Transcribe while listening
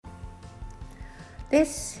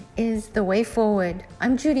This is The Way Forward.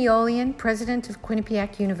 I'm Judy Olian, president of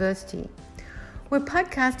Quinnipiac University. We're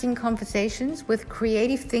podcasting conversations with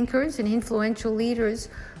creative thinkers and influential leaders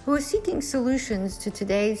who are seeking solutions to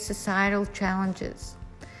today's societal challenges.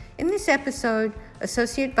 In this episode,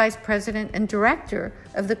 Associate Vice President and Director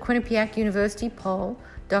of the Quinnipiac University Poll,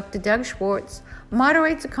 Dr. Doug Schwartz,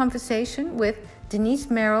 moderates a conversation with Denise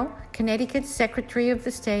Merrill, Connecticut Secretary of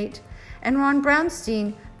the State, and Ron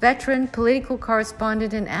Brownstein, veteran political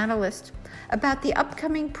correspondent and analyst, about the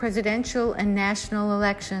upcoming presidential and national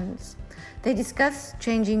elections. They discuss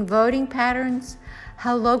changing voting patterns,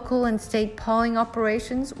 how local and state polling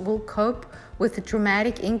operations will cope with the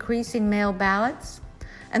dramatic increase in mail ballots,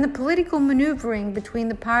 and the political maneuvering between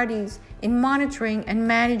the parties in monitoring and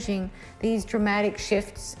managing these dramatic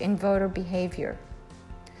shifts in voter behavior.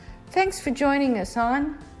 Thanks for joining us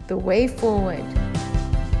on The Way Forward.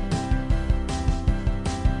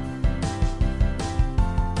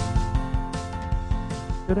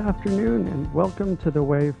 Good afternoon and welcome to The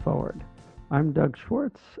Way Forward. I'm Doug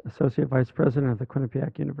Schwartz, Associate Vice President of the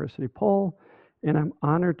Quinnipiac University Poll, and I'm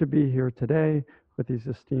honored to be here today with these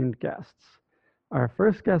esteemed guests. Our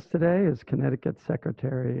first guest today is Connecticut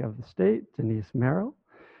Secretary of the State, Denise Merrill.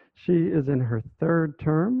 She is in her third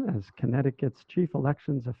term as Connecticut's Chief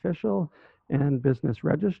Elections Official and Business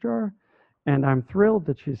Registrar, and I'm thrilled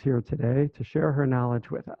that she's here today to share her knowledge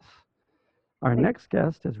with us. Our next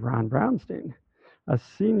guest is Ron Brownstein, a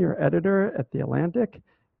senior editor at The Atlantic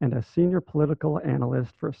and a senior political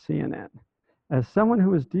analyst for CNN. As someone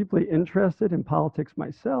who is deeply interested in politics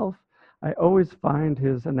myself, I always find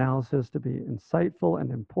his analysis to be insightful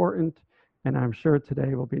and important, and I'm sure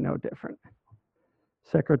today will be no different.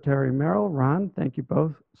 Secretary Merrill, Ron, thank you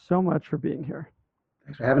both so much for being here.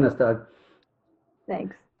 Thanks for having us, Doug.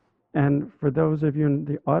 Thanks. And for those of you in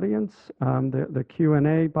the audience, the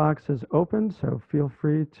Q&A box is open, so feel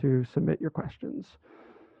free to submit your questions.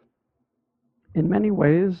 In many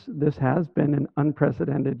ways, this has been an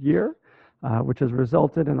unprecedented year, which has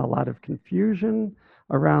resulted in a lot of confusion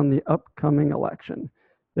around the upcoming election.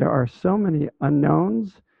 There are so many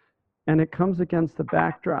unknowns, and it comes against the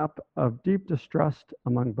backdrop of deep distrust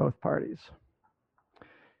among both parties.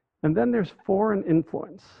 And then there's foreign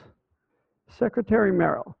influence. Secretary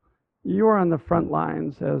Merrill, you are on the front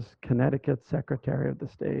lines as Connecticut Secretary of the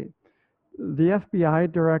State. The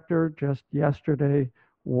FBI director just yesterday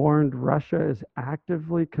warned Russia is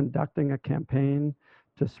actively conducting a campaign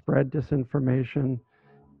to spread disinformation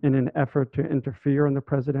in an effort to interfere in the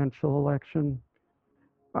presidential election.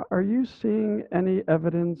 Are you seeing any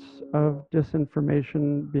evidence of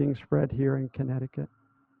disinformation being spread here in Connecticut?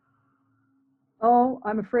 Oh,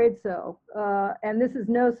 I'm afraid so. And this is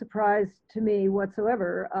no surprise to me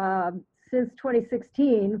whatsoever. Since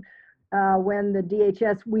 2016, when the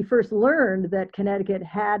DHS, we first learned that Connecticut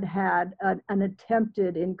had an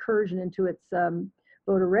attempted incursion into its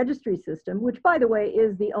voter registry system, which, by the way,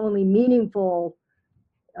 is the only meaningful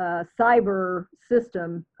cyber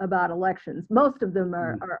system about elections. Most of them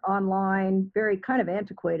are online, very kind of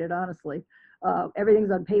antiquated, honestly. Everything's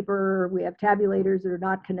on paper. We have tabulators that are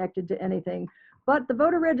not connected to anything. But the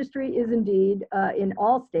voter registry is indeed, in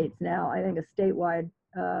all states now, I think, a statewide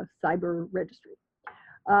cyber registry.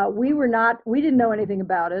 We didn't know anything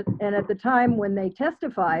about it. And at the time when they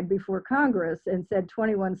testified before Congress and said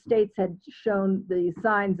 21 states had shown the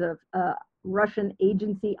signs of Russian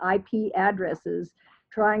agency IP addresses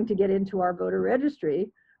trying to get into our voter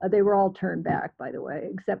registry, they were all turned back, by the way,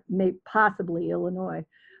 except maybe possibly Illinois.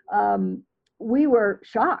 We were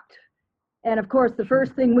shocked. And of course, the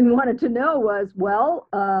first thing we wanted to know was,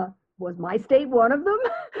 was my state one of them?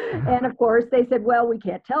 And of course, they said, well, we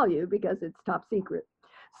can't tell you because it's top secret.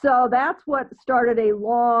 So that's what started a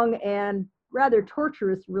long and rather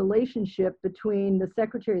torturous relationship between the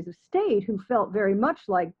secretaries of state, who felt very much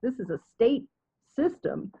like this is a state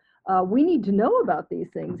system. We need to know about these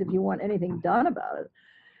things if you want anything done about it.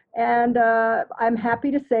 And I'm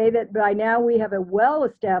happy to say that by now we have a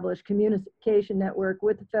well-established communication network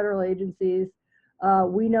with the federal agencies.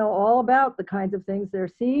 We know all about the kinds of things they're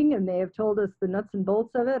seeing, and they have told us the nuts and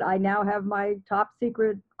bolts of it. I now have my top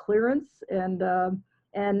secret clearance and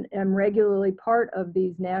am regularly part of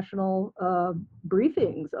these national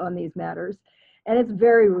briefings on these matters. And it's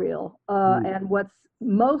very real. And what's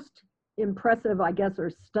most impressive, I guess, or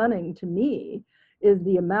stunning to me is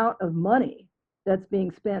the amount of money that's being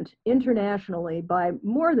spent internationally by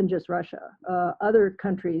more than just Russia. Other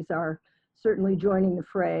countries are certainly joining the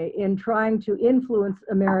fray in trying to influence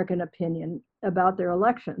American opinion about their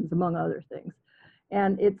elections, among other things.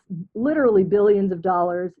 And it's literally billions of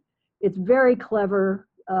dollars. It's very clever.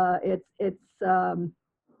 It's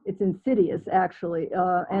It's insidious, actually,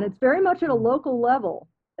 and it's very much at a local level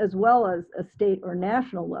as well as a state or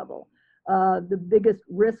national level. The biggest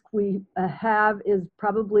risk we have is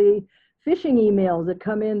probably phishing emails that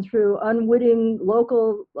come in through unwitting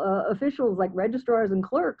local officials like registrars and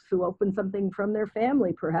clerks who open something from their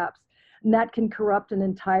family, perhaps, and that can corrupt an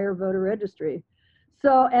entire voter registry.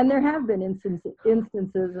 So, and there have been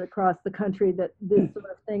instances across the country that this sort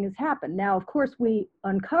of thing has happened. Now, of course, we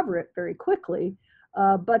uncover it very quickly,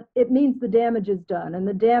 but it means the damage is done, and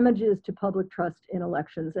the damage is to public trust in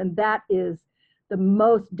elections, and that is the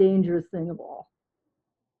most dangerous thing of all.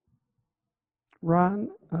 Ron,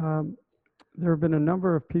 there have been a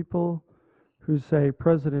number of people who say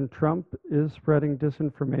President Trump is spreading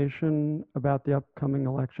disinformation about the upcoming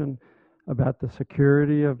election, about the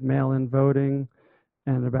security of mail-in voting,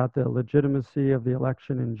 and about the legitimacy of the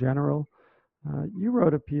election in general. You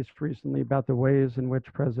wrote a piece recently about the ways in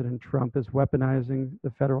which President Trump is weaponizing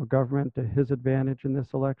the federal government to his advantage in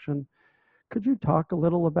this election. Could you talk a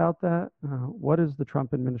little about that? What is the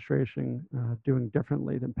Trump administration doing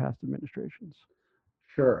differently than past administrations?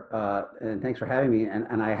 Sure, and thanks for having me.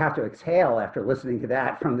 And I have to exhale after listening to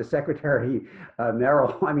that from the Secretary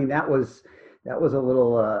Merrill. I mean, that was a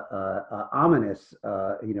little ominous,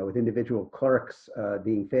 with individual clerks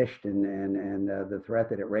being phished and the threat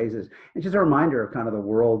that it raises. It's just a reminder of kind of the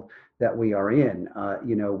world that we are in.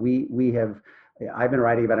 I've been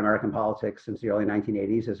writing about American politics since the early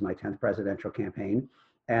 1980s as my 10th presidential campaign.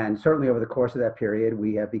 And certainly over the course of that period,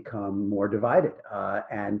 we have become more divided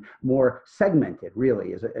and more segmented,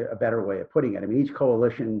 really, is a better way of putting it. I mean, each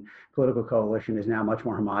political coalition is now much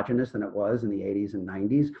more homogenous than it was in the 80s and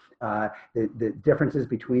 90s. The differences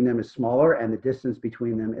between them is smaller and the distance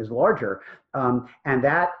between them is larger. And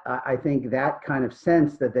that, I think that kind of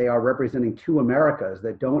sense that they are representing two Americas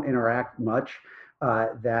that don't interact much,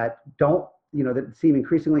 that seem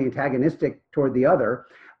increasingly antagonistic toward the other,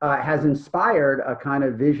 has inspired a kind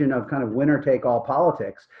of vision of kind of winner-take-all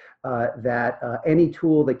politics, that any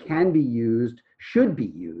tool that can be used should be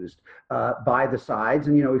used by the sides.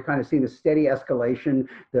 And, we've kind of seen the steady escalation,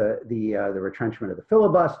 the retrenchment of the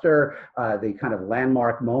filibuster, the kind of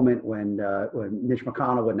landmark moment when Mitch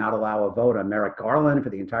McConnell would not allow a vote on Merrick Garland for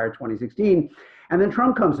the entire 2016. And then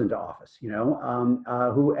Trump comes into office,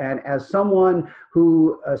 and as someone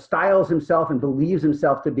who styles himself and believes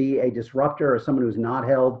himself to be a disruptor or someone who's not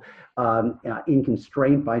held in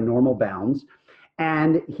constraint by normal bounds.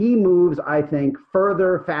 And he moves, I think,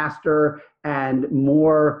 further, faster, and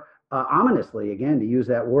more ominously, again, to use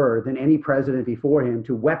that word, than any president before him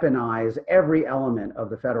to weaponize every element of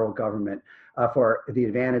the federal government for the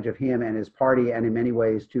advantage of him and his party, and in many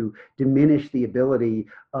ways to diminish the ability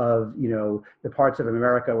of, the parts of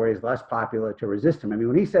America where he's less popular to resist him. I mean,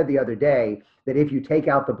 when he said the other day that if you take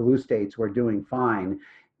out the blue states, we're doing fine,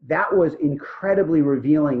 that was incredibly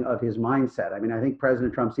revealing of his mindset. I mean, I think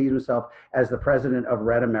President Trump sees himself as the president of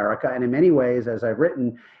Red America, and in many ways, as I've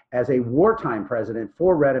written, as a wartime president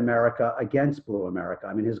for Red America against Blue America.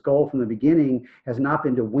 I mean, his goal from the beginning has not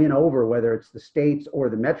been to win over, whether it's the states or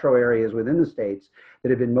the metro areas within the states that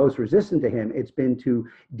have been most resistant to him. It's been to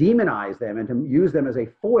demonize them and to use them as a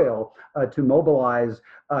foil to mobilize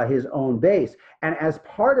his own base. And as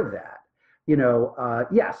part of that,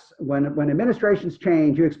 yes, when administrations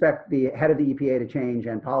change, you expect the head of the EPA to change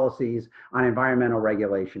and policies on environmental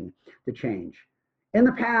regulation to change. In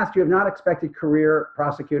the past, you have not expected career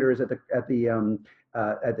prosecutors at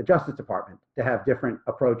the Justice Department to have different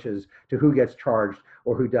approaches to who gets charged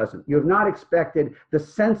or who doesn't. You have not expected the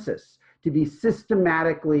census to be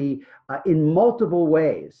systematically, in multiple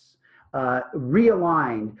ways,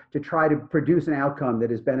 realigned to try to produce an outcome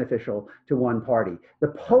that is beneficial to one party. The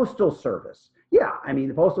Postal Service,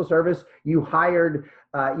 the Postal Service, you hired,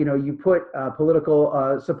 you put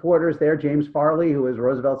political supporters there. James Farley, who was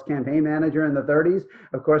Roosevelt's campaign manager in the 30s,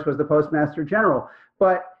 of course, was the Postmaster General.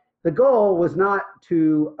 But the goal was not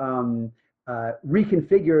to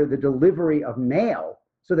reconfigure the delivery of mail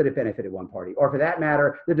so that it benefited one party, or for that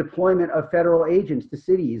matter, the deployment of federal agents to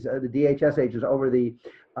cities, the DHS agents, over the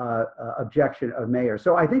objection of mayors.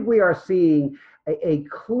 So I think we are seeing a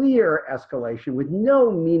clear escalation with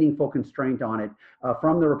no meaningful constraint on it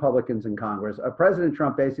from the Republicans in Congress. President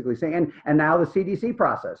Trump basically saying, and now the CDC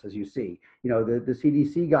process, as you see, the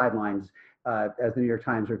CDC guidelines, as the New York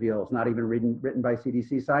Times reveals, not even written by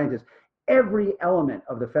CDC scientists. Every element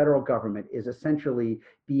of the federal government is essentially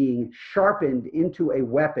being sharpened into a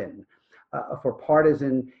weapon for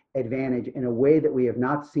partisan advantage in a way that we have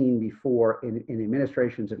not seen before in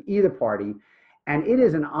administrations of either party. And it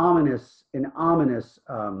is an ominous,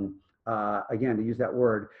 again, to use that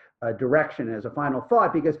word, direction as a final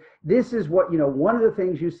thought, because this is what, one of the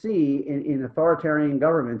things you see in authoritarian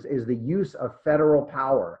governments is the use of federal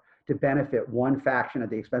power to benefit one faction at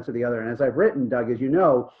the expense of the other. And as I've written, Doug, as you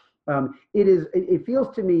know, it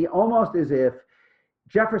feels to me almost as if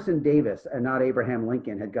Jefferson Davis and not Abraham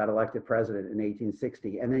Lincoln had got elected president in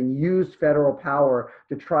 1860 and then used federal power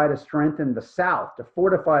to try to strengthen the South, to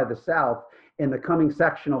fortify the South in the coming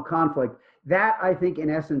sectional conflict. That, I think, in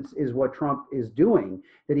essence, is what Trump is doing,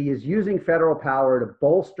 that he is using federal power to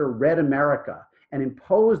bolster red America and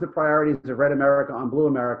impose the priorities of red America on blue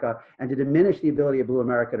America and to diminish the ability of blue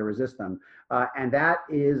America to resist them. And that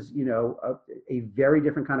is, a very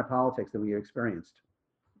different kind of politics than we experienced.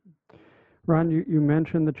 Ron, you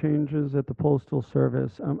mentioned the changes at the Postal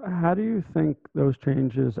Service. How do you think those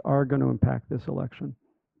changes are going to impact this election?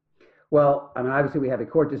 Well, I mean, obviously we have a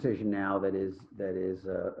court decision now that is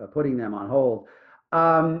putting them on hold.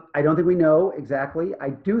 I don't think we know exactly. I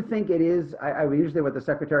do think it is. I would usually what the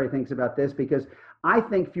secretary thinks about this, because I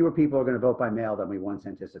think fewer people are going to vote by mail than we once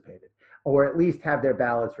anticipated, or at least have their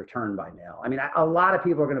ballots returned by mail. I mean, a lot of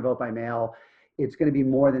people are going to vote by mail. It's going to be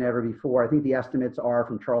more than ever before. I think the estimates are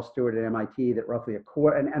from Charles Stewart at MIT that roughly a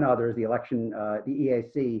quarter, and others, the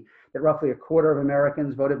EAC, that roughly a quarter of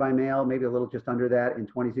Americans voted by mail, maybe a little just under that in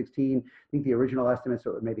 2016. I think the original estimates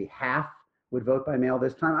were maybe half would vote by mail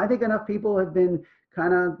this time. I think enough people have been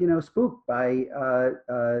kind of, spooked by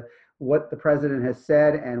what the president has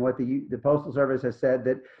said and what the Postal Service has said,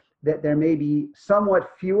 that there may be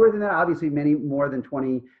somewhat fewer than that, obviously many more than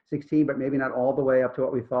 2016, but maybe not all the way up to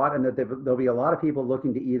what we thought, and that there'll be a lot of people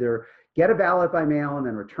looking to either get a ballot by mail and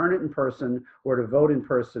then return it in person, or to vote in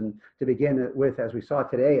person to begin with, as we saw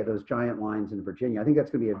today at those giant lines in Virginia. I think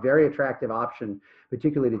that's going to be a very attractive option,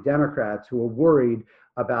 particularly to Democrats who are worried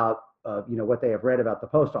about what they have read about the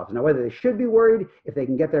post office. Now, whether they should be worried if they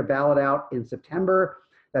can get their ballot out in September,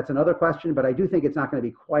 that's another question, but I do think it's not going to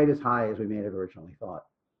be quite as high as we may have originally thought.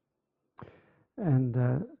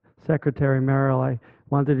 And Secretary Merrill, I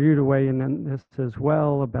wanted you to weigh in on this as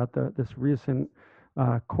well about this recent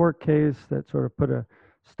court case that sort of put a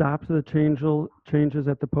stop to the changes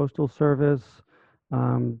at the Postal Service.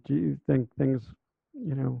 Do you think things,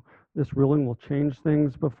 this ruling will change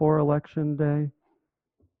things before Election Day?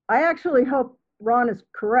 I actually hope Ron is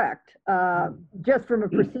correct, just from a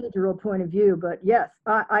procedural point of view. But yes,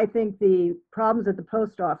 I think the problems at the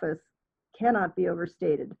post office cannot be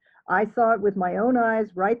overstated. I saw it with my own eyes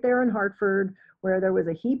right there in Hartford, where there was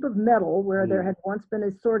a heap of metal where there had once been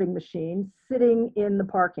a sorting machine sitting in the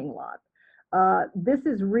parking lot. This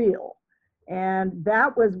is real. And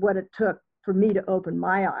that was what it took for me to open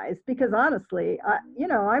my eyes, because honestly,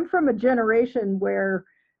 I'm from a generation where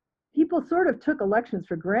people sort of took elections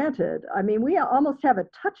for granted. I mean, we almost have a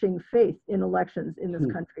touching faith in elections in this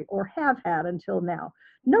country, or have had until now.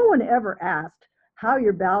 No one ever asked how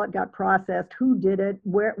your ballot got processed, who did it,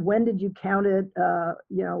 when did you count it,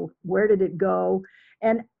 where did it go?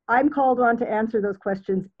 And I'm called on to answer those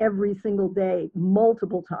questions every single day,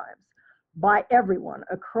 multiple times, by everyone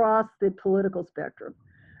across the political spectrum.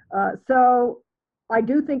 So I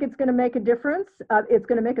do think it's going to make a difference. It's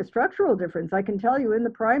going to make a structural difference. I can tell you in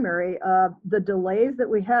the primary, the delays that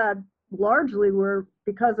we had largely were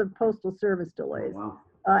because of Postal Service delays. Oh,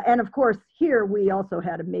 wow. And of course, here we also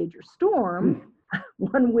had a major storm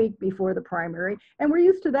 1 week before the primary, and we're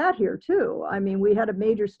used to that here too. I mean, we had a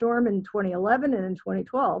major storm in 2011 and in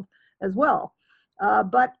 2012 as well.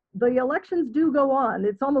 But the elections do go on.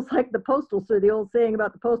 It's almost like the old saying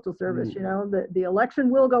about the Postal Service, the election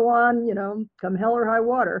will go on, come hell or high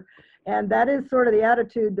water. And that is sort of the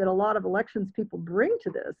attitude that a lot of elections people bring to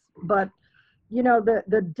this. But,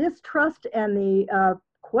 the distrust and the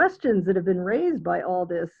questions that have been raised by all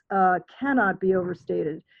this cannot be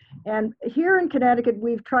overstated. And here in Connecticut,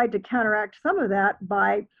 we've tried to counteract some of that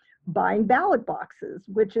by buying ballot boxes,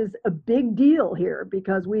 which is a big deal here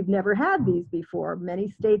because we've never had these before. Many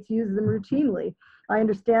states use them routinely. I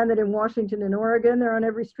understand that in Washington and Oregon, they're on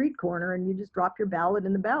every street corner and you just drop your ballot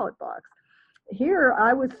in the ballot box. Here,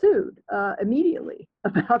 I was sued immediately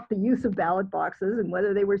about the use of ballot boxes and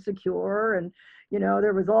whether they were secure. And,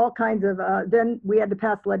 there was all kinds of, then we had to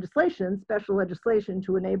pass special legislation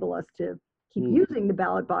to enable us to keep using the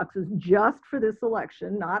ballot boxes just for this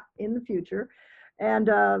election, not in the future. And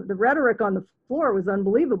the rhetoric on the floor was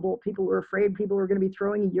unbelievable. People were afraid people were going to be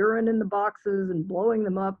throwing urine in the boxes and blowing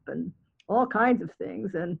them up and all kinds of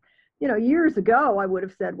things. And, years ago, I would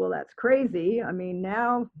have said, well, that's crazy. I mean,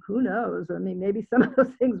 now, who knows? I mean, maybe some of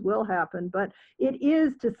those things will happen. But it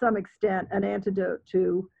is, to some extent, an antidote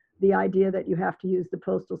to the idea that you have to use the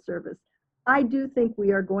Postal Service. I do think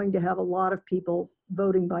we are going to have a lot of people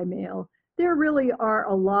voting by mail. there really are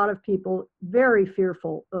a lot of people very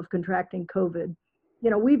fearful of contracting COVID.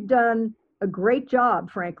 We've done a great job,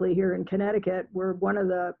 frankly, here in Connecticut. We're one of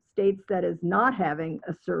the states that is not having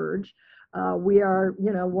a surge. We are,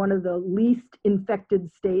 one of the least infected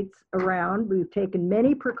states around. We've taken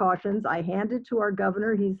many precautions. I hand it to our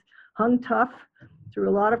governor. He's hung tough through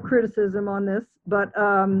a lot of criticism on this, but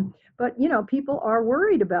people are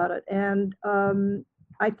worried about it. And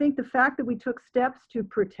I think the fact that we took steps to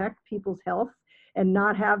protect people's health and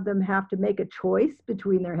not have them have to make a choice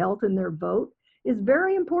between their health and their vote is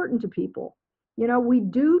very important to people. We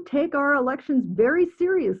do take our elections very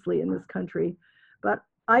seriously in this country, but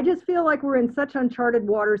I just feel like we're in such uncharted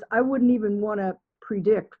waters. I wouldn't even want to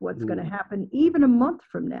predict what's going to happen even a month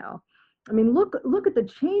from now. I mean, look at the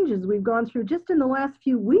changes we've gone through just in the last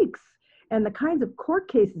few weeks, and the kinds of court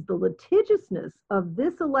cases. The litigiousness of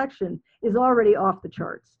this election is already off the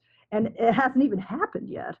charts, and it hasn't even happened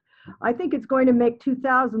yet. I think it's going to make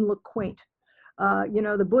 2000 look quaint.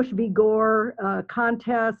 The Bush v. Gore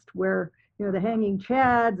contest where, the hanging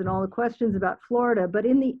chads and all the questions about Florida. But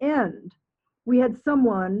in the end, we had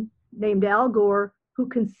someone named Al Gore who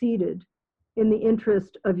conceded in the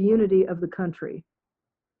interest of unity of the country.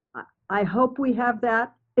 I hope we have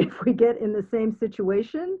that if we get in the same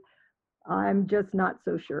situation. I'm just not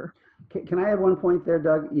so sure. Can I add one point there,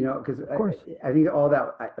 Doug? Because I think all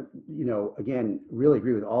that, again, really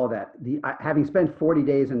agree with all that. Having spent 40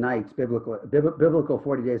 days and nights, biblical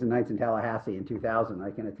 40 days and nights in Tallahassee in 2000, I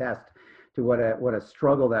can attest to what a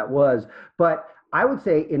struggle that was. But I would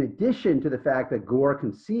say, in addition to the fact that Gore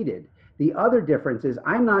conceded, the other difference is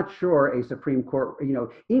I'm not sure a Supreme Court,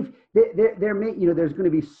 if there may, there's going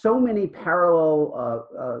to be so many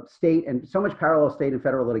parallel state and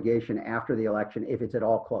federal litigation after the election if it's at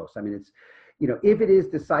all close. I mean, it's, if it is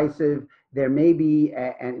decisive, there may be,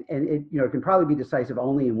 and it, it can probably be decisive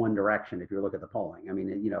only in one direction if you look at the polling. I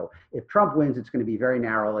mean, if Trump wins, it's going to be very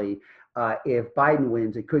narrowly. If Biden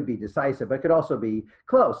wins, it could be decisive, but it could also be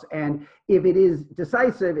close. And if it is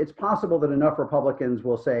decisive, it's possible that enough Republicans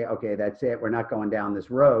will say, okay, that's it, we're not going down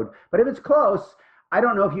this road. But if it's close, I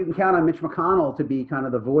don't know if you can count on Mitch McConnell to be kind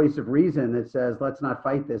of the voice of reason that says, let's not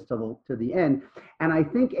fight this to the end. And I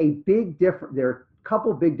think there are a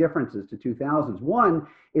couple big differences to 2000s. One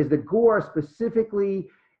is that Gore specifically,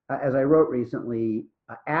 as I wrote recently,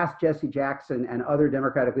 asked Jesse Jackson and other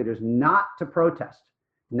Democratic leaders not to protest,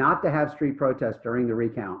 not to have street protests during the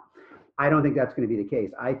recount. I don't think that's going to be the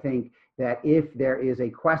case. I think that if there is a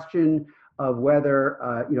question of whether,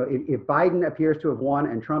 if Biden appears to have won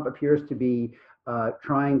and Trump appears to be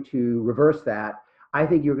trying to reverse that, I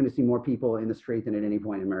think you're going to see more people in the street than at any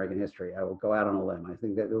point in American history. I will go out on a limb. I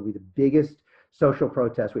think that it will be the biggest social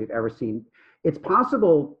protest we've ever seen. It's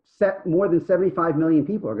possible more than 75 million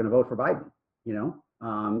people are going to vote for Biden,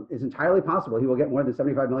 It's entirely possible he will get more than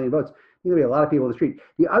 75 million votes. There'll be a lot of people in the street.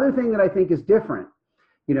 The other thing that I think is different,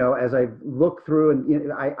 as I look through,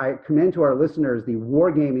 and I commend to our listeners the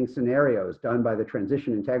wargaming scenarios done by the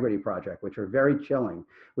Transition Integrity Project, which are very chilling,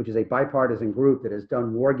 which is a bipartisan group that has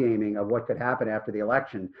done wargaming of what could happen after the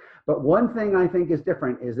election. But one thing I think is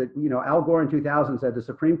different is that, Al Gore in 2000 said the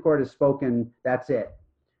Supreme Court has spoken, that's it.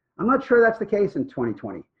 I'm not sure that's the case in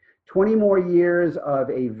 2020. 20 more years of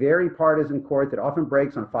a very partisan court that often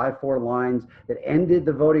breaks on 5-4 lines, that ended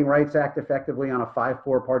the Voting Rights Act effectively on a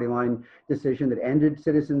 5-4 party line decision, that ended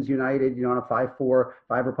Citizens United, on a 5-4,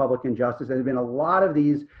 5 Republican justice. There's been a lot of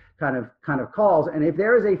these kind of calls. And if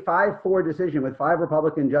there is a 5-4 decision with 5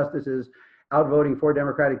 Republican justices outvoting 4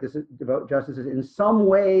 Democratic justices in some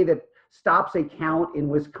way that stops a count in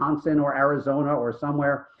Wisconsin or Arizona or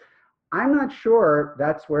somewhere, I'm not sure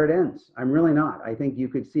that's where it ends. I'm really not. I think you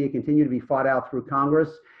could see it continue to be fought out through Congress.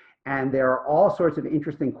 And there are all sorts of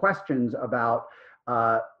interesting questions about,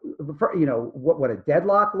 what a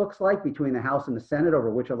deadlock looks like between the House and the Senate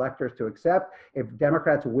over which electors to accept. If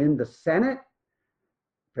Democrats win the Senate,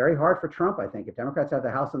 very hard for Trump, I think. If Democrats have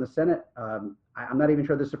the House and the Senate, I'm not even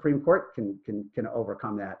sure the Supreme Court can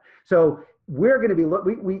overcome that. So we're going to be,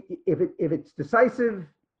 if it's decisive,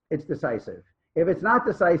 it's decisive. If it's not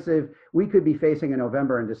decisive, we could be facing a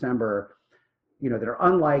November and December, that are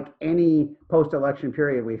unlike any post-election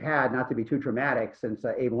period we've had, not to be too dramatic, since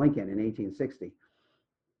Abe Lincoln in 1860.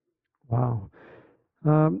 Wow.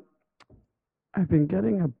 I've been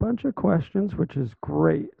getting a bunch of questions, which is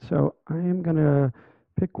great. So I am going to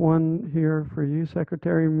pick one here for you,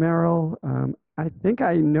 Secretary Merrill. I think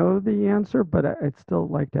I know the answer, but I'd still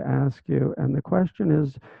like to ask you. And the question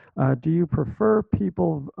is, do you prefer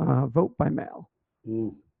people vote by mail?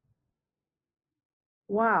 Mm.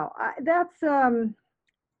 Wow, that's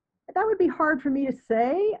That would be hard for me to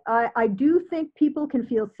say. I do think people can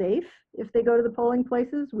feel safe if they go to the polling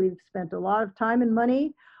places. We've spent a lot of time and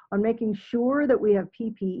money on making sure that we have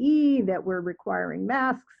PPE, that we're requiring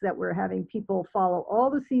masks, that we're having people follow all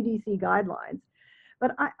the CDC guidelines.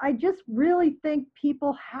 But I just really think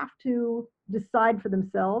people have to decide for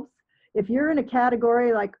themselves. If you're in a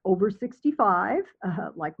category like over 65,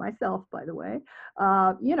 like myself, by the way,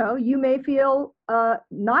 you may feel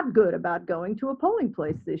not good about going to a polling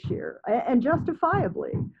place this year, and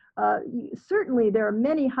justifiably. Certainly, there are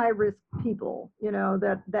many high-risk people,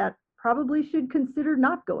 that probably should consider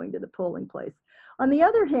not going to the polling place. On the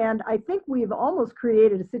other hand, I think we've almost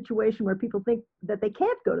created a situation where people think that they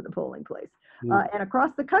can't go to the polling place. And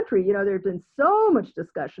across the country, there's been so much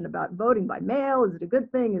discussion about voting by mail. Is it a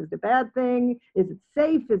good thing? Is it a bad thing? Is it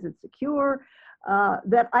safe? Is it secure?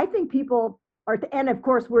 That I think people are, and of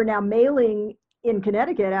course, we're now mailing in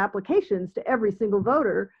Connecticut applications to every single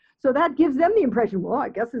voter. So that gives them the impression, well, I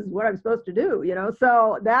guess this is what I'm supposed to do,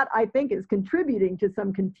 So that, I think, is contributing to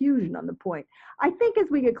some confusion on the point. I think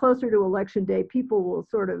as we get closer to Election Day, people will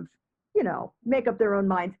sort of, make up their own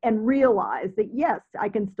minds and realize that, yes, I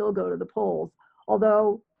can still go to the polls.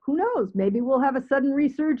 Although, who knows, maybe we'll have a sudden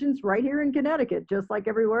resurgence right here in Connecticut, just like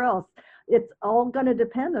everywhere else. It's all going to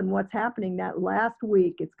depend on what's happening that last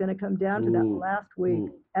week. It's going to come down to that last week,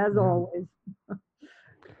 as always.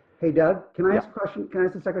 Hey, Doug, can I ask a question? Can I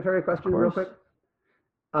ask the Secretary a question real quick?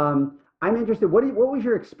 I'm interested, what was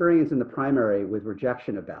your experience in the primary with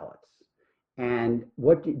rejection of ballots? And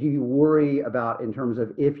what do you worry about in terms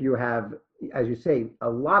of if you have, as you say, a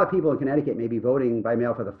lot of people in Connecticut may be voting by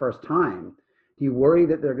mail for the first time. Do you worry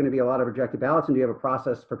that there are going to be a lot of rejected ballots, and do you have a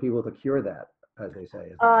process for people to cure that, as they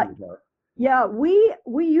say? Yeah, we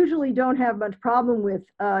usually don't have much problem with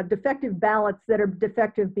defective ballots that are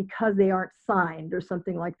defective because they aren't signed or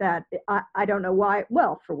something like that. I don't know why.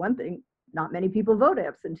 Well, for one thing, not many people vote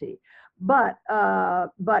absentee. But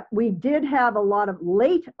we did have a lot of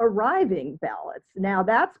late arriving ballots. Now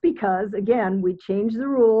that's because, again, we changed the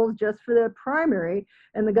rules just for the primary,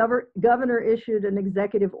 and the governor issued an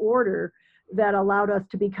executive order that allowed us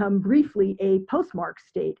to become briefly a postmark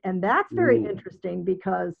state. And that's very interesting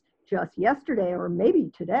because just yesterday, or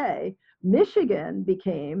maybe today, Michigan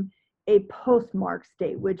became a postmark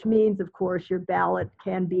state, which means, of course, your ballot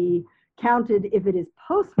can be counted if it is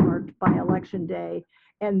postmarked by Election Day.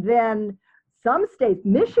 And then some states,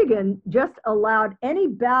 Michigan just allowed any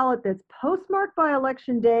ballot that's postmarked by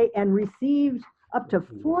Election Day and received up to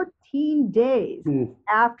 14 days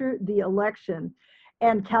after the election.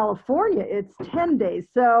 And California, it's 10 days.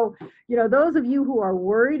 So, those of you who are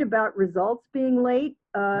worried about results being late,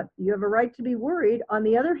 you have a right to be worried. On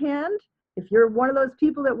the other hand, if you're one of those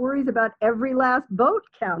people that worries about every last vote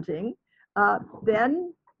counting,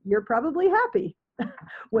 then you're probably happy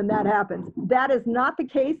when that happens. That is not the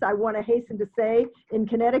case. I want to hasten to say, in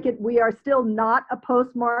Connecticut, we are still not a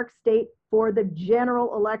postmark state for the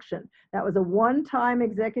general election. That was a one-time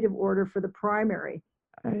executive order for the primary.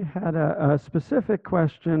 I had a specific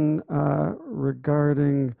question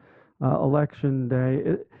regarding Election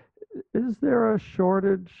Day. Is there a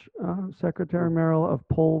shortage, Secretary Merrill, of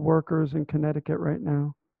poll workers in Connecticut right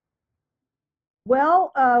now?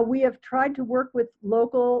 Well, we have tried to work with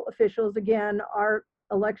local officials. Again, our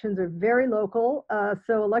elections are very local.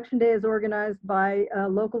 So Election Day is organized by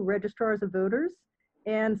local registrars of voters.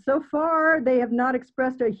 And so far, they have not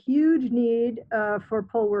expressed a huge need for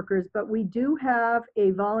poll workers, but we do have a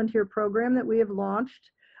volunteer program that we have launched.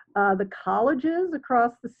 The colleges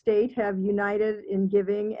across the state have united in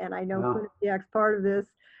giving, and I know Quinnipiac's part of this,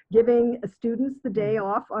 giving students the day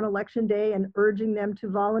off on Election Day and urging them to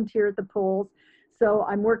volunteer at the polls. So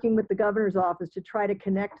I'm working with the governor's office to try to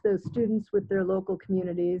connect those students with their local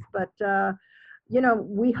communities. But,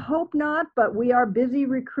 we hope not, but we are busy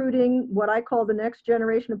recruiting what I call the next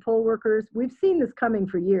generation of poll workers. We've seen this coming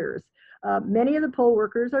for years. Many of the poll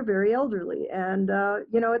workers are very elderly, and,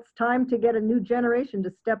 it's time to get a new generation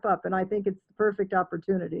to step up, and I think it's the perfect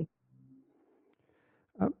opportunity.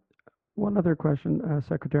 One other question,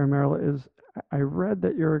 Secretary Merrill, is I read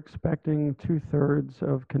that you're expecting 2/3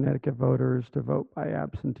 of Connecticut voters to vote by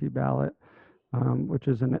absentee ballot, which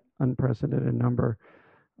is an unprecedented number.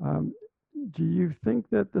 Do you think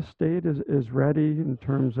that the state is ready in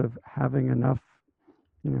terms of having enough,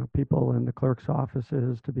 people in the clerk's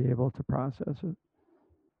offices to be able to process it?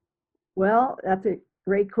 Well, that's a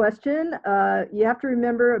great question. You have to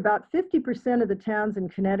remember about 50% of the towns in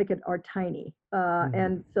Connecticut are tiny.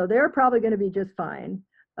 And so they're probably going to be just fine.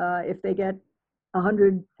 If they get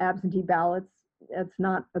 100 absentee ballots, that's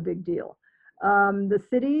not a big deal. The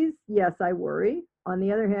cities, yes, I worry. On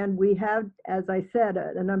the other hand, we have, as I said,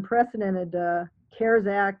 an unprecedented CARES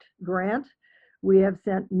Act grant. We have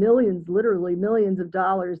sent millions, literally millions of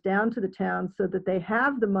dollars down to the towns so that they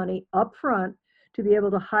have the money up front to be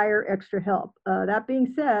able to hire extra help. That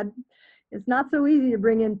being said, it's not so easy to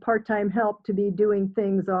bring in part-time help to be doing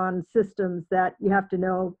things on systems that you have to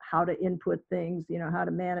know how to input things, how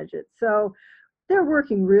to manage it. So they're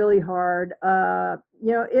working really hard.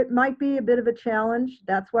 It might be a bit of a challenge.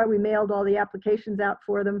 That's why we mailed all the applications out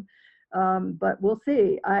for them. But we'll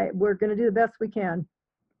see. We're going to do the best we can.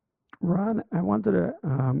 Ron, I wanted to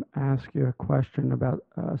ask you a question about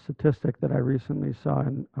a statistic that I recently saw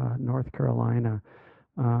in North Carolina,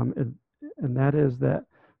 and that is that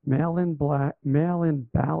mail-in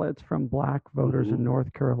ballots from Black voters in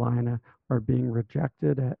North Carolina are being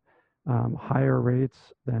rejected at higher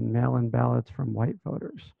rates than mail-in ballots from white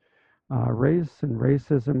voters. Race and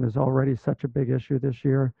racism is already such a big issue this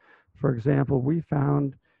year. For example, we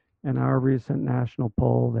found in our recent national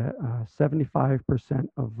poll that 75%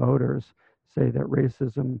 of voters say that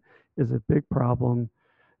racism is a big problem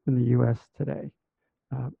in the U.S. today.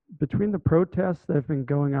 Between the protests that have been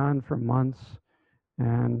going on for months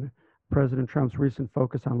and President Trump's recent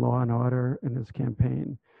focus on law and order in his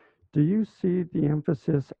campaign, do you see the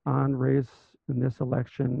emphasis on race in this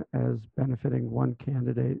election as benefiting one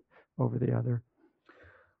candidate over the other?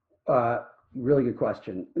 Really good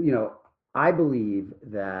question. I believe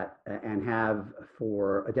that, and have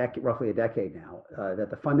for roughly a decade now, that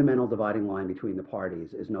the fundamental dividing line between the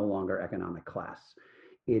parties is no longer economic class.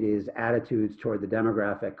 It is attitudes toward the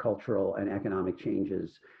demographic, cultural, and economic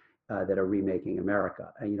changes that are remaking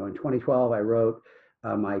America. And, in 2012, I wrote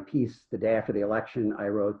my piece the day after the election. I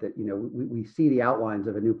wrote that, we see the outlines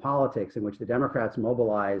of a new politics in which the Democrats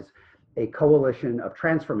mobilize a coalition of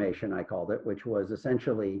transformation, I called it, which was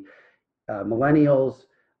essentially millennials,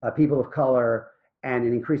 people of color, and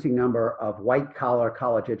an increasing number of white-collar,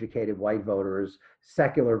 college-educated white voters,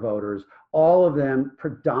 secular voters, all of them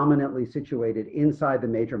predominantly situated inside the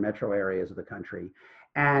major metro areas of the country.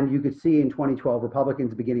 And you could see in 2012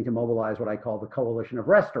 Republicans beginning to mobilize what I call the coalition of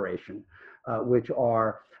restoration, which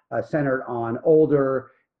are centered on older,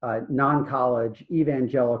 non-college,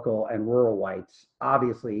 evangelical, and rural whites,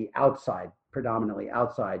 obviously predominantly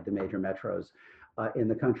outside the major metros in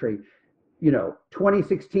the country.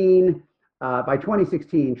 2016, by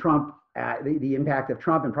 2016, Trump, the impact of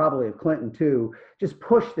Trump and probably of Clinton too, just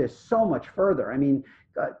pushed this so much further. I mean,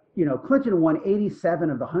 Clinton won 87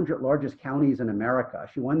 of the 100 largest counties in America.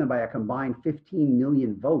 She won them by a combined 15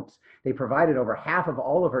 million votes. They provided over half of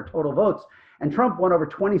all of her total votes. And Trump won over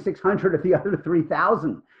 2,600 of the other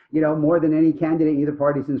 3,000, more than any candidate in either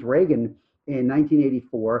party since Reagan in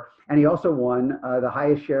 1984. And he also won the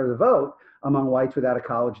highest share of the vote among whites without a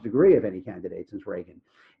college degree of any candidate since Reagan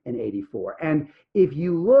in 84. And if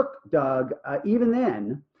you look, Doug, even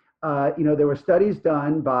then, there were studies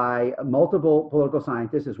done by multiple political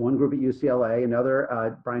scientists. There's one group at UCLA,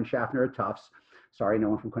 another, Brian Schaffner at Tufts, sorry, no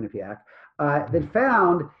one from Quinnipiac, that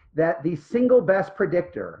found that the single best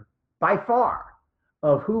predictor by far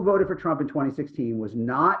of who voted for Trump in 2016 was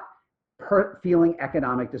not feeling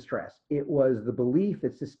economic distress. It was the belief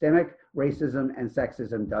that systemic racism and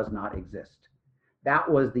sexism does not exist. That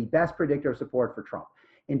was the best predictor of support for Trump.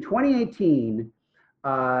 In 2018,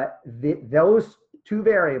 those two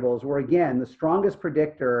variables were again the strongest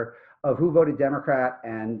predictor of who voted Democrat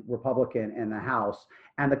and Republican in the House.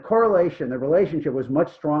 And the correlation, the relationship was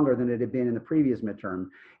much stronger than it had been in the previous midterm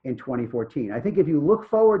in 2014. I think if you look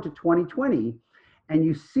forward to 2020 and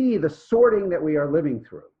you see the sorting that we are living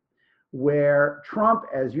through, where Trump,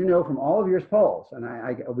 as you know from all of your polls, and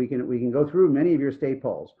we can go through many of your state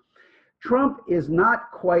polls, Trump is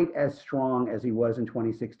not quite as strong as he was in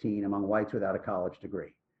 2016 among whites without a college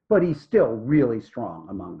degree, but he's still really strong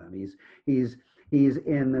among them. He's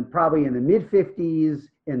probably in the mid 50s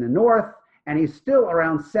in the North, and he's still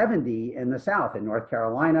around 70 in the South. In North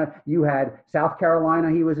Carolina, you had South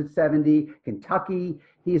Carolina, he was at 70, Kentucky,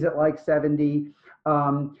 he's at like 70.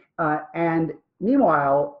 And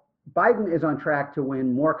meanwhile, Biden is on track to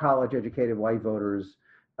win more college-educated white voters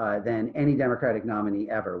than any Democratic nominee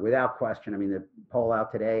ever, without question. I mean, the poll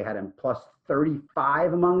out today had him plus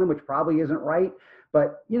 35 among them, which probably isn't right.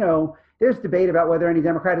 But, there's debate about whether any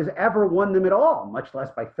Democrat has ever won them at all, much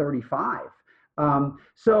less by 35.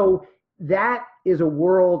 So that is a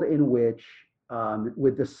world in which,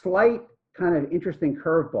 with the slight kind of interesting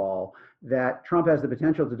curveball that Trump has the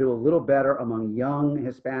potential to do a little better among young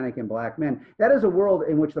Hispanic and Black men, that is a world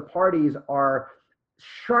in which the parties are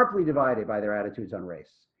sharply divided by their attitudes on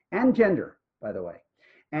race and gender, by the way.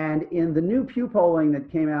 And in the new Pew polling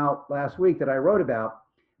that came out last week that I wrote about,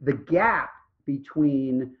 the gap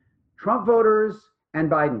between Trump voters and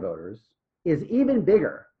Biden voters is even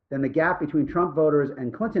bigger than the gap between Trump voters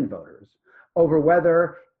and Clinton voters over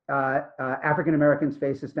whether African Americans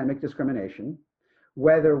face systemic discrimination,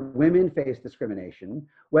 whether women face discrimination,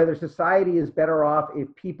 whether society is better off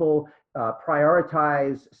if people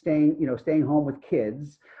prioritize staying home with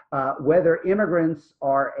kids, whether immigrants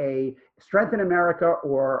are a strength in America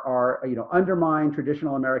or are undermine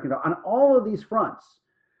traditional American. On all of these fronts,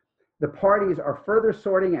 the parties are further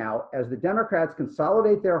sorting out as the Democrats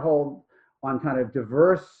consolidate their hold on kind of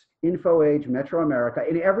diverse info-age metro America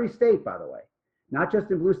in every state, by the way, not just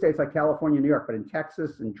in blue states like California, New York, but in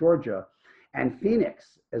Texas and Georgia and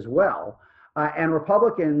Phoenix as well. And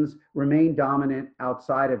Republicans remain dominant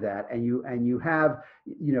outside of that. And you have,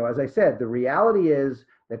 as I said, the reality is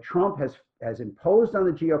that Trump has imposed on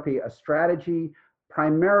the GOP a strategy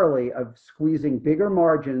primarily of squeezing bigger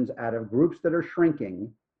margins out of groups that are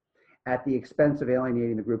shrinking at the expense of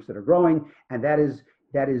alienating the groups that are growing. And that is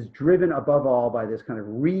driven above all by this kind of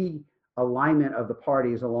realignment of the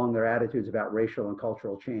parties along their attitudes about racial and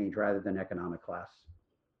cultural change rather than economic class.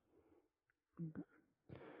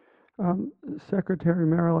 Secretary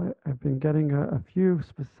Merrill, I've been getting a few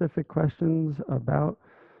specific questions about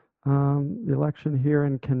the election here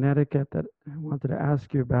in Connecticut that I wanted to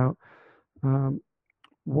ask you about.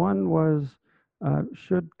 One was,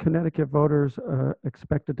 should Connecticut voters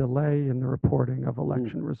expect a delay in the reporting of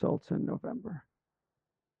election results in November?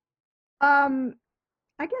 I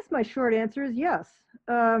guess my short answer is yes.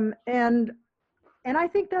 And I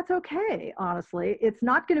think that's okay, honestly. It's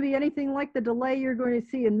not going to be anything like the delay you're going to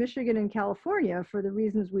see in Michigan and California for the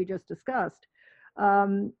reasons we just discussed.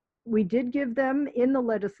 We did give them in the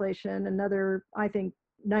legislation another, I think,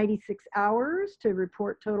 96 hours to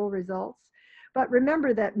report total results. But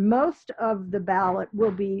remember that most of the ballot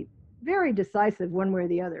will be very decisive one way or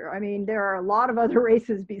the other. I mean, there are a lot of other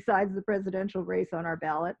races besides the presidential race on our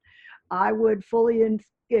ballot. I would fully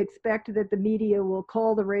expect that the media will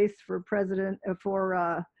call the race for president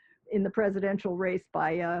in the presidential race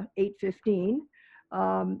by 8:15,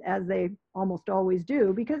 as they almost always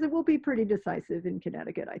do, because it will be pretty decisive in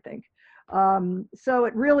Connecticut, I think. So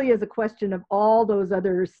it really is a question of all those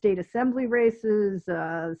other state assembly races,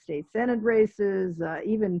 state senate races,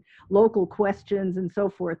 even local questions and so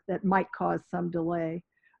forth that might cause some delay.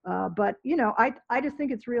 But I just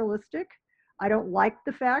think it's realistic. I don't like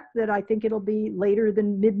the fact that I think it'll be later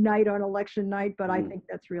than midnight on election night, but I think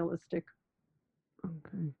that's realistic.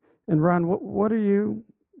 Okay. And Ron, what are you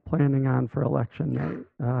planning on for election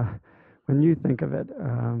night? When you think of it,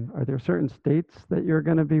 are there certain states that you're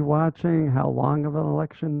going to be watching? How long of an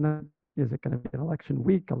election night? Is it going to be an election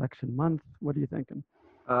week, election month? What are you thinking?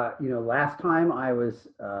 Last time I was,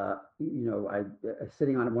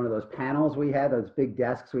 sitting on one of those panels we had, those big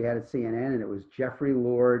desks we had at CNN, and it was Jeffrey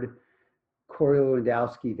Lord, Corey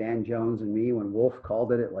Lewandowski, Van Jones, and me when Wolf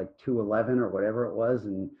called it at like 2:11 or whatever it was,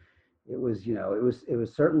 and it was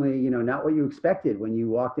certainly not what you expected when you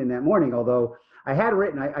walked in that morning. Although I had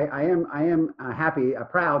written, I am happy,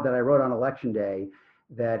 proud that I wrote on election day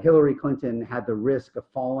that Hillary Clinton had the risk of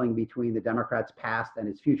falling between the Democrats' past and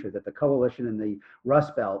its future, that the coalition in the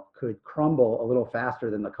Rust Belt could crumble a little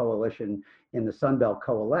faster than the coalition in the Sun Belt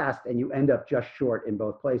coalesced, and you end up just short in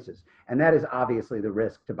both places. And that is obviously the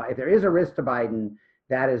risk to Biden. If there is a risk to Biden,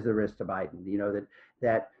 that is the risk to Biden.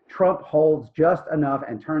 That Trump holds just enough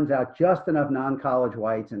and turns out just enough non-college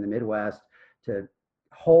whites in the Midwest to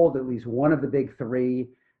hold at least one of the big three,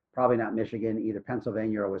 probably not Michigan, either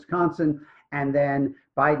Pennsylvania or Wisconsin. And then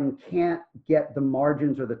Biden can't get the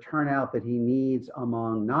margins or the turnout that he needs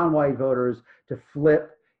among non-white voters to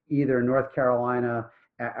flip either North Carolina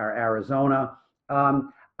or Arizona.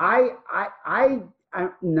 I'm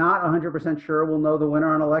not 100% sure we'll know the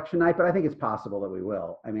winner on election night, but I think it's possible that we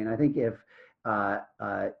will. I mean, I think if,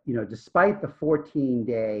 despite the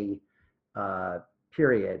 14-day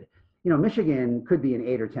period, Michigan could be an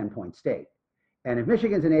 8 or 10 point state. And if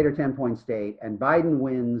Michigan's an 8 or 10 point state and Biden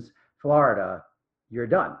wins Florida, you're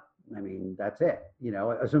done. I mean, that's it,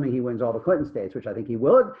 assuming he wins all the Clinton states, which I think he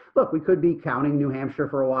will. Look, we could be counting New Hampshire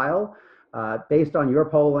for a while. Based on your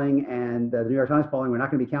polling and the New York Times polling, we're not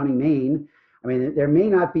going to be counting Maine. I mean, there may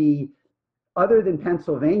not be, other than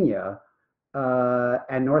Pennsylvania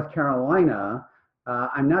and North Carolina,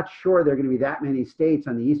 I'm not sure there are going to be that many states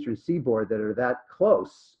on the Eastern Seaboard that are that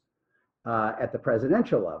close at the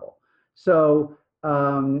presidential level. So, I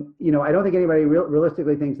don't think anybody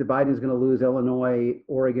realistically thinks that Biden is going to lose Illinois,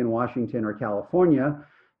 Oregon, Washington, or California.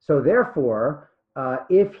 So therefore,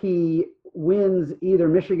 if he wins either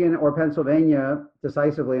Michigan or Pennsylvania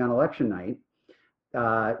decisively on election night,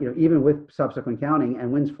 even with subsequent counting,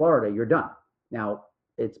 and wins Florida, you're done. Now,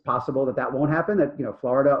 it's possible that won't happen, that,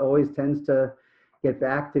 Florida always tends to get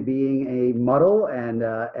back to being a muddle and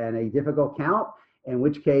a difficult count, in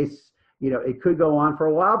which case, it could go on for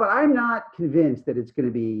a while, but I'm not convinced that it's going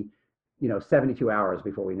to be, 72 hours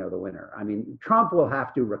before we know the winner. I mean, Trump will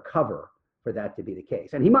have to recover for that to be the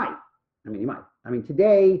case. And he might.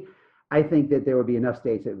 Today, I think that there would be enough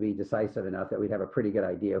states that would be decisive enough that we'd have a pretty good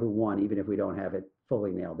idea who won, even if we don't have it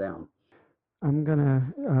fully nailed down. I'm going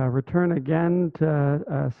to return again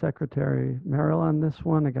to Secretary Merrill on this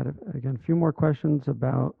one. I got, a few more questions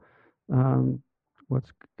about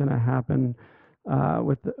what's going to happen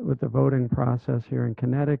with the voting process here in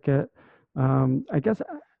Connecticut. I guess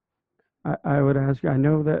I would ask you, I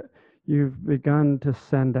know that you've begun to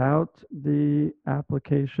send out the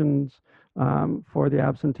applications for the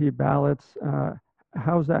absentee ballots.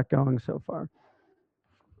 How's that going so far?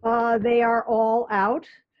 They are all out.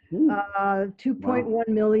 2.1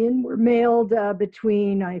 million were mailed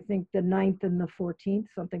between, I think, the 9th and the 14th,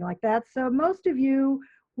 something like that. So most of you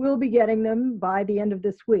will be getting them by the end of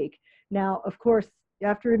this week. Now, of course, you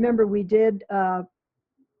have to remember we did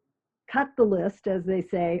cut the list, as they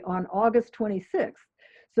say, on August 26th.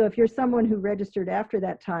 So if you're someone who registered after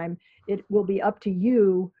that time, it will be up to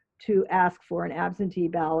you to ask for an absentee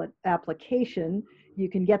ballot application. You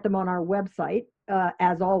can get them on our website,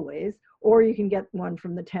 as always, or you can get one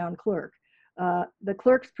from the town clerk. The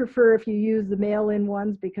clerks prefer if you use the mail-in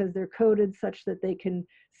ones because they're coded such that they can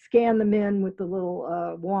scan them in with the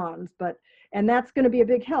little wands. And that's going to be a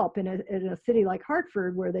big help in a city like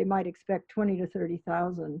Hartford, where they might expect 20 to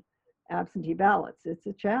 30,000 absentee ballots. It's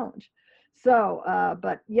a challenge. So,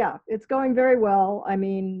 but yeah, it's going very well. I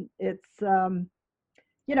mean, it's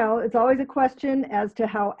always a question as to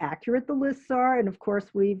how accurate the lists are. And of course,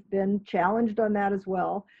 we've been challenged on that as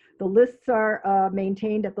well. The lists are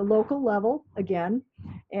maintained at the local level again,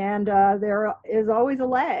 and there is always a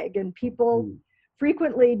lag, and people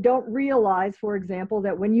frequently don't realize, for example,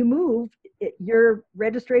 that when you move, your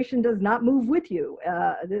registration does not move with you.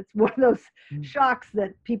 It's one of those shocks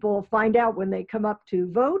that people find out when they come up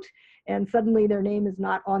to vote and suddenly their name is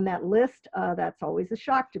not on that list. That's always a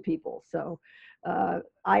shock to people. So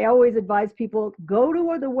I always advise people, go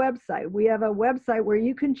to the website. We have a website where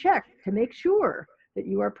you can check to make sure that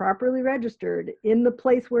you are properly registered in the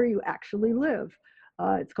place where you actually live.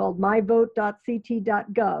 It's called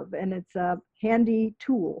myvote.ct.gov, and it's a handy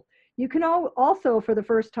tool. You can also, for the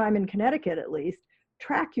first time in Connecticut at least,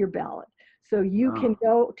 track your ballot. So you can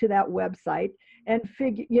go to that website and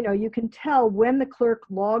you can tell when the clerk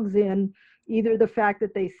logs in, either the fact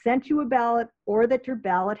that they sent you a ballot or that your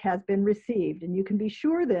ballot has been received. And you can be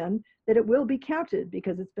sure then that it will be counted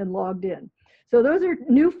because it's been logged in. So those are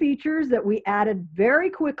new features that we added very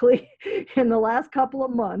quickly in the last couple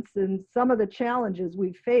of months. And some of the challenges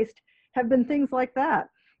we've faced have been things like that.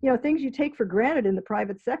 Things you take for granted in the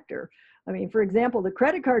private sector. I mean, for example, the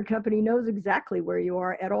credit card company knows exactly where you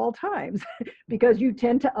are at all times because you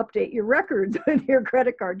tend to update your records with your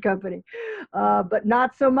credit card company, but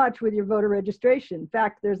not so much with your voter registration. In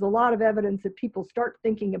fact, there's a lot of evidence that people start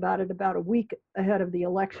thinking about it about a week ahead of the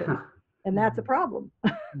election, and that's a problem.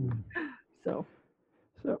 So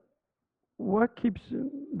what keeps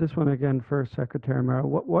this one again for Secretary Merrill?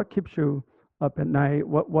 What keeps you up at night?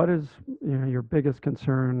 What is your biggest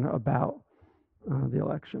concern about the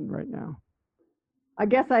election right now? I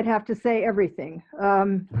guess I'd have to say everything.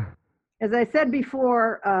 As I said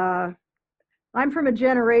before, I'm from a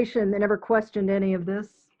generation that never questioned any of this.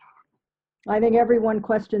 I think everyone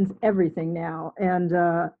questions everything now, and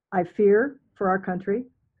I fear for our country.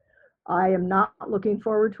 I am not looking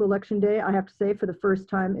forward to Election Day, I have to say, for the first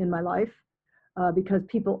time in my life, because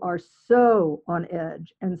people are so on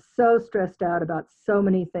edge and so stressed out about so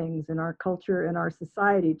many things in our culture and our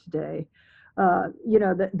society today.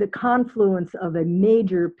 The confluence of a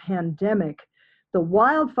major pandemic, the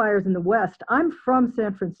wildfires in the West. I'm from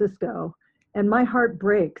San Francisco, and my heart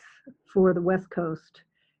breaks for the West Coast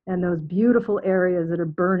and those beautiful areas that are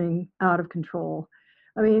burning out of control.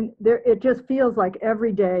 I mean, it just feels like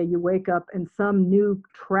every day you wake up and some new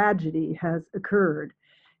tragedy has occurred.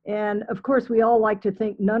 And of course, we all like to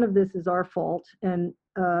think none of this is our fault and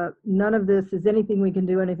none of this is anything we can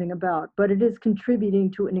do anything about, but it is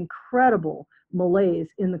contributing to an incredible malaise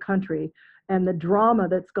in the country. And the drama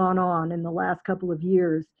that's gone on in the last couple of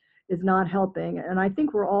years is not helping. And I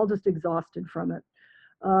think we're all just exhausted from it.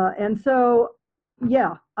 And so,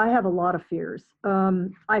 yeah, I have a lot of fears.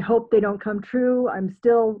 I hope they don't come true. I'm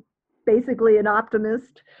still basically an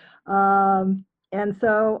optimist. And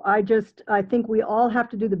so I think we all have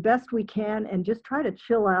to do the best we can and just try to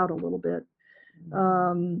chill out a little bit.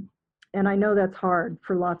 And I know that's hard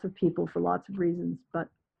for lots of people for lots of reasons, but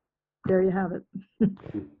there you have it.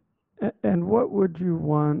 And what would you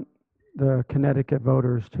want the Connecticut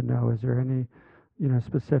voters to know? Is there any,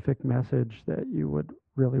 specific message that you would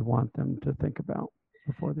really want them to think about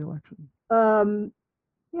before the election?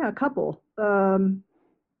 Yeah, a couple.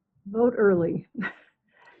 Vote early.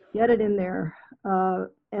 Get it in there.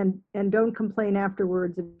 And don't complain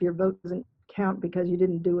afterwards if your vote doesn't count because you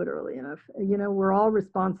didn't do it early enough. We're all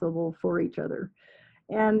responsible for each other.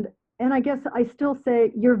 And I guess I still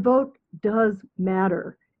say your vote does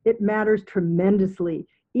matter. It matters tremendously,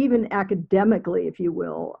 even academically, if you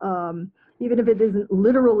will. Even if it isn't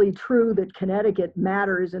literally true that Connecticut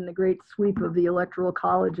matters in the great sweep of the Electoral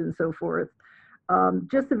College and so forth.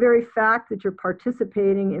 Just the very fact that you're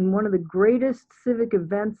participating in one of the greatest civic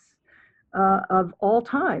events of all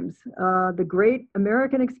times, the great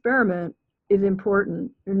American experiment, is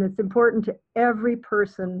important. And it's important to every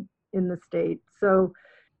person in the state. So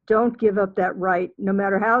don't give up that right. No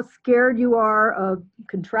matter how scared you are of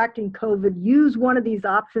contracting COVID, use one of these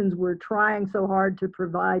options we're trying so hard to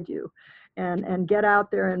provide you, and get out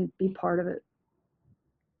there and be part of it.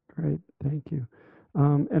 Great, thank you.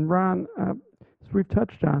 And Ron, as we've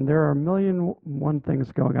touched on, there are 1,000,001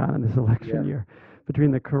 things going on in this election year,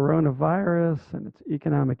 between the coronavirus and its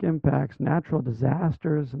economic impacts, natural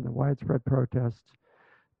disasters, and the widespread protests.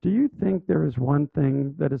 Do you think there is one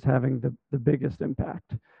thing that is having the biggest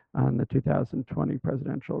impact on the 2020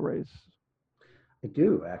 presidential race? I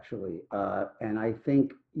do, actually. And I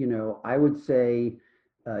think, I would say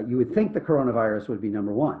you would think the coronavirus would be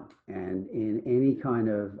number one. And in any kind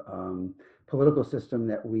of political system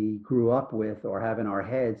that we grew up with or have in our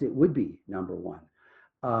heads, it would be number one.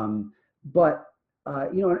 But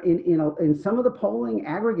in some of the polling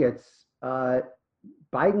aggregates,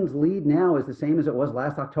 Biden's lead now is the same as it was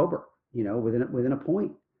last October, within a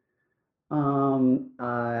point.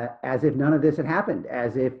 As if none of this had happened,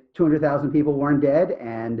 as if 200,000 people weren't dead,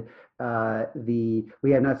 and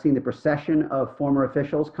we have not seen the procession of former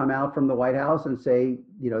officials come out from the White House and say,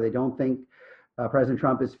 they don't think President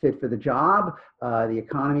Trump is fit for the job. The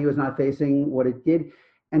economy was not facing what it did.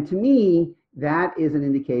 And to me, that is an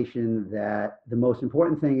indication that the most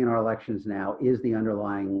important thing in our elections now is the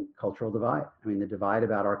underlying cultural divide. I mean, the divide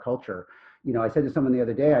about our culture. I said to someone the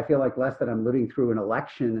other day, I feel like less that I'm living through an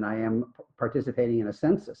election than I am participating in a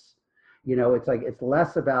census. It's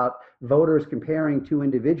less about voters comparing two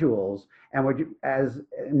individuals, and we're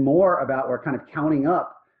kind of counting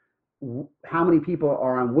up how many people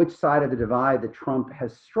are on which side of the divide that Trump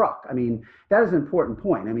has struck. I mean, that is an important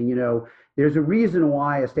point. I mean, there's a reason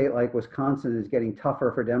why a state like Wisconsin is getting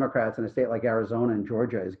tougher for Democrats and a state like Arizona and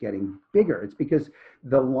Georgia is getting bigger. It's because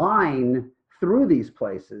the line through these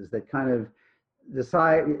places that kind of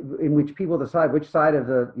decide, in which people decide which side of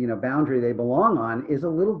the boundary they belong on, is a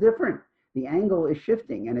little different. The angle is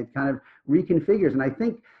shifting and it kind of reconfigures. And I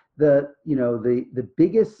think the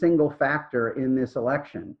biggest single factor in this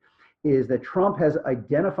election is that Trump has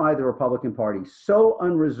identified the Republican Party so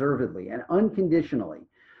unreservedly and unconditionally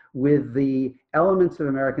with the elements of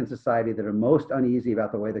American society that are most uneasy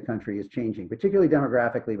about the way the country is changing, particularly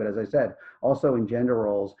demographically, but as I said, also in gender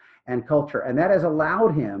roles and culture. And that has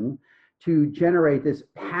allowed him to generate this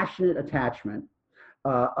passionate attachment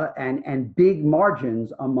and big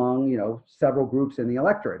margins among several groups in the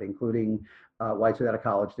electorate, including whites without a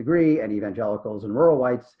college degree and evangelicals and rural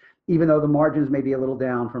whites, even though the margins may be a little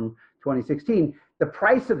down from 2016. The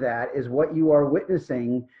price of that is what you are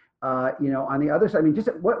witnessing on the other side. I mean, just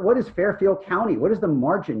what is Fairfield County? What is the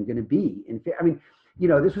margin going to be?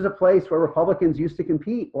 This was a place where Republicans used to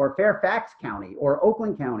compete, or Fairfax County or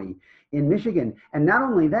Oakland County in Michigan. And not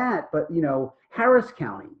only that, but, Harris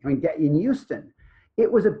County, in Houston. It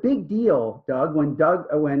was a big deal, Doug, when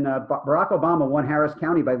Barack Obama won Harris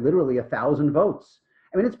County by literally 1,000 votes.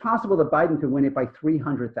 I mean, it's possible that Biden could win it by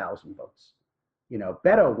 300,000 votes.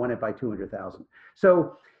 Beto won it by 200,000.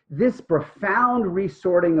 So this profound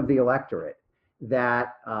resorting of the electorate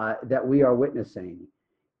that we are witnessing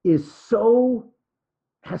has so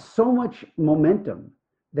much momentum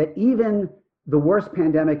that even the worst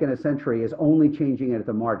pandemic in a century is only changing it at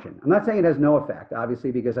the margin. I'm not saying it has no effect,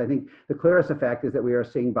 obviously, because I think the clearest effect is that we are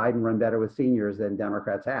seeing Biden run better with seniors than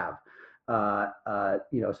Democrats have,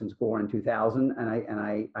 since Gore in 2000.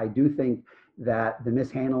 And I do think that the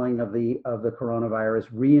mishandling of the coronavirus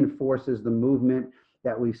reinforces the movement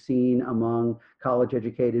that we've seen among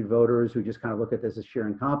college-educated voters who just kind of look at this as sheer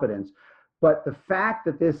incompetence. But the fact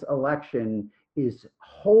that this election is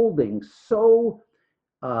holding so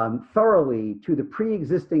thoroughly to the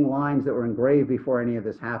pre-existing lines that were engraved before any of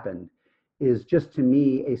this happened is just, to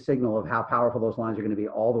me, a signal of how powerful those lines are going to be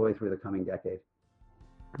all the way through the coming decade.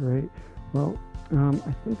 Great. Well,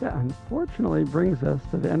 I think that unfortunately brings us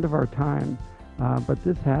to the end of our time, but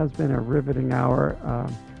this has been a riveting hour.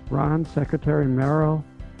 Ron, Secretary Merrill,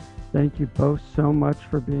 thank you both so much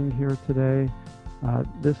for being here today.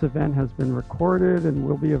 This event has been recorded and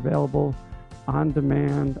will be available on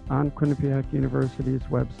demand on Quinnipiac University's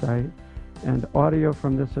website, and audio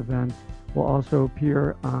from this event will also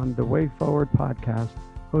appear on the Way Forward podcast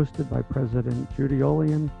hosted by President Judy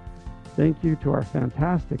Olian. Thank you to our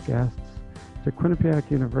fantastic guests, to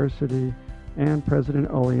Quinnipiac University and President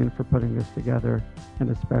Olian for putting this together, and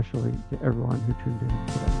especially to everyone who tuned in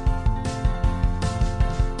today.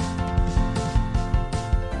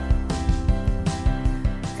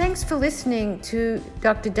 Thanks for listening to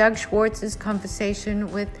Dr. Doug Schwartz's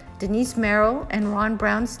conversation with Denise Merrill and Ron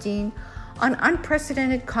Brownstein on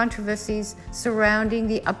unprecedented controversies surrounding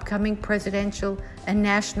the upcoming presidential and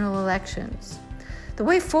national elections. The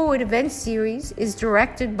Way Forward event series is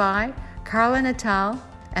directed by Karla Natale,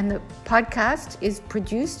 and the podcast is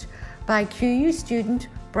produced by QU student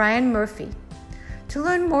Bryan Murphy. To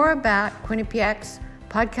learn more about Quinnipiac's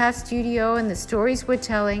podcast studio and the stories we're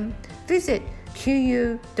telling, visit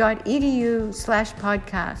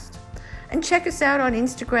qu.edu/podcast, and check us out on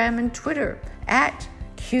Instagram and Twitter at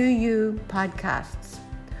QU Podcasts.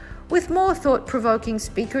 With more thought-provoking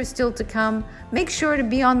speakers still to come, make sure to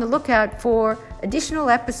be on the lookout for additional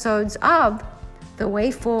episodes of The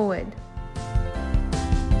Way Forward.